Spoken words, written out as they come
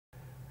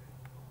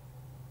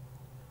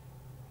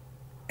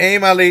Hey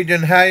my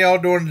Legion, how y'all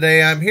doing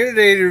today? I'm here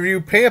today to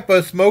review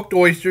Pampa smoked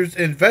oysters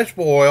in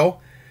vegetable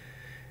oil.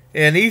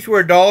 And these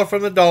were $1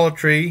 from the Dollar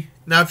Tree.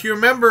 Now if you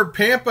remember,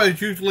 Pampa is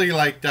usually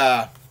like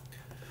the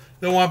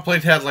one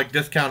place that has like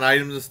discount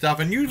items and stuff.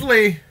 And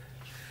usually,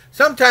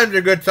 sometimes they're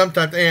good,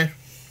 sometimes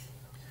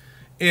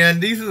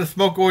And these are the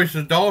smoked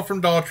oysters, $1 from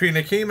Dollar Tree. And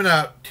they came in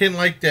a tin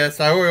like this.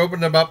 I already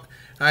opened them up.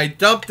 I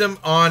dumped them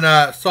on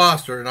a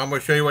saucer. And I'm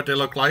going to show you what they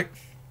look like.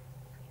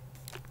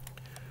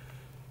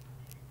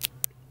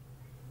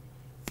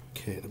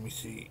 Okay, let me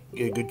see.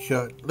 Get a good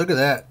shot. Look at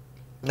that.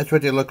 That's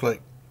what they look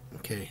like.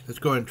 Okay, let's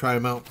go ahead and try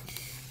them out.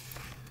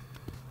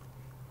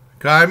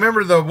 I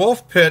remember the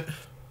wolf pit.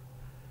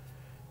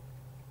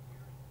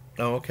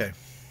 Oh, okay.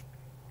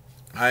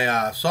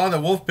 I saw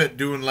the wolf pit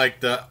doing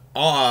like the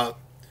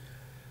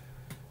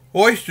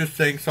oysters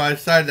thing, so I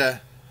decided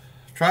to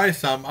try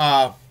some.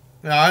 Now,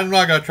 I'm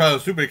not going to try the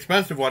super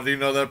expensive ones,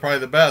 even though they're probably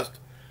the best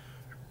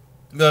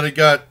that I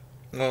got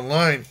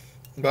online.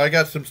 But I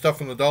got some stuff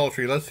from the Dollar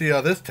Tree. Let's see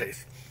how this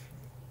tastes.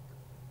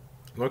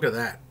 Look at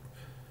that.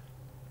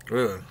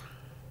 Ugh.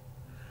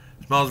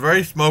 Smells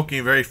very smoky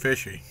and very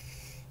fishy.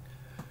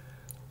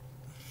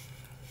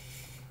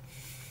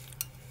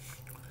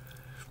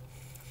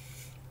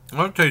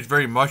 Well, it tastes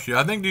very mushy.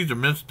 I think these are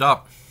minced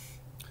up.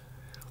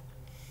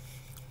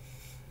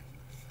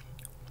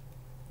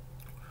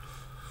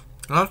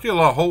 I don't see a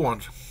lot of whole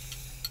ones.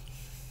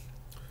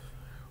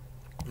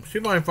 Let's see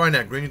if I can find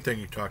that green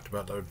thing you talked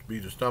about. That would be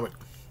the stomach.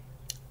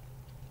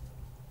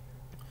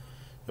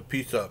 A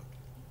piece of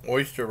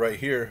oyster right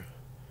here.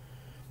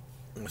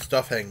 And the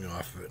stuff hanging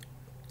off of it.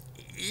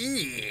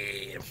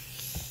 Yeah.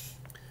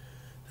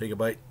 Take a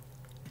bite.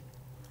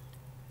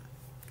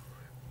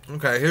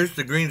 Okay, here's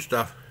the green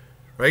stuff.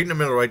 Right in the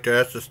middle right there.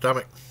 That's the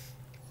stomach.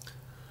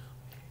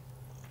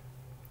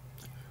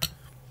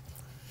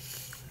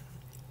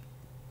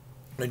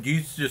 And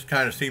these just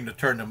kind of seem to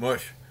turn to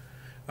mush.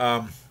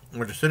 Or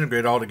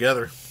disintegrate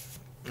altogether.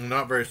 They're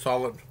not very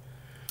solid.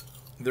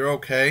 They're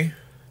okay.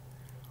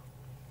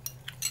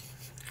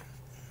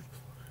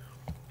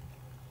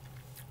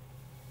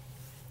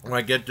 Will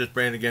I get this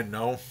brand again?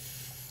 No.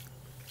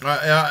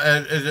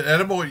 Is it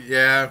edible?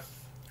 Yeah.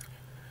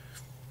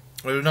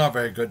 They're not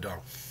very good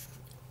though.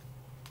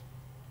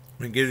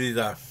 I give these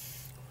a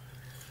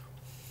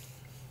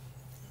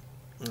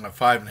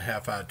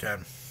 5.5 out of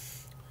 10.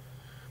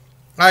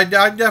 I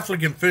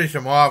definitely can finish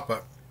them off,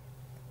 but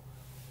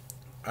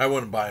I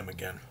wouldn't buy them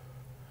again.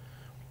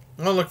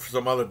 I'll look for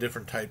some other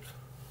different types.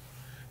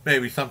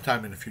 Maybe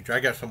sometime in the future. I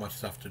got so much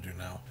stuff to do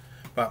now.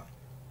 But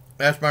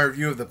that's my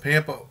review of the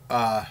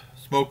Pampa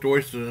smoked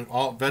oysters and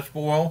all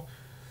vegetable oil.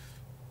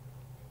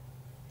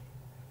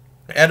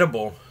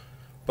 Edible,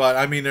 but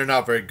I mean they're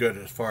not very good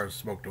as far as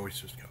smoked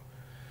oysters go.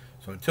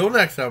 So until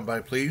next time,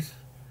 everybody, please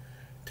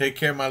take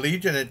care of my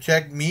Legion and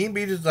check Me and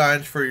B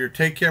Designs for your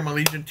Take Care of My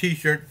Legion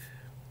t-shirt.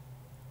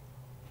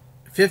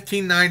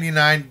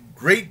 $15.99,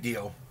 great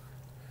deal.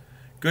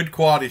 Good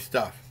quality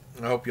stuff.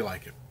 And I hope you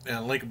like it. And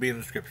a link will be in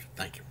the description.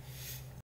 Thank you.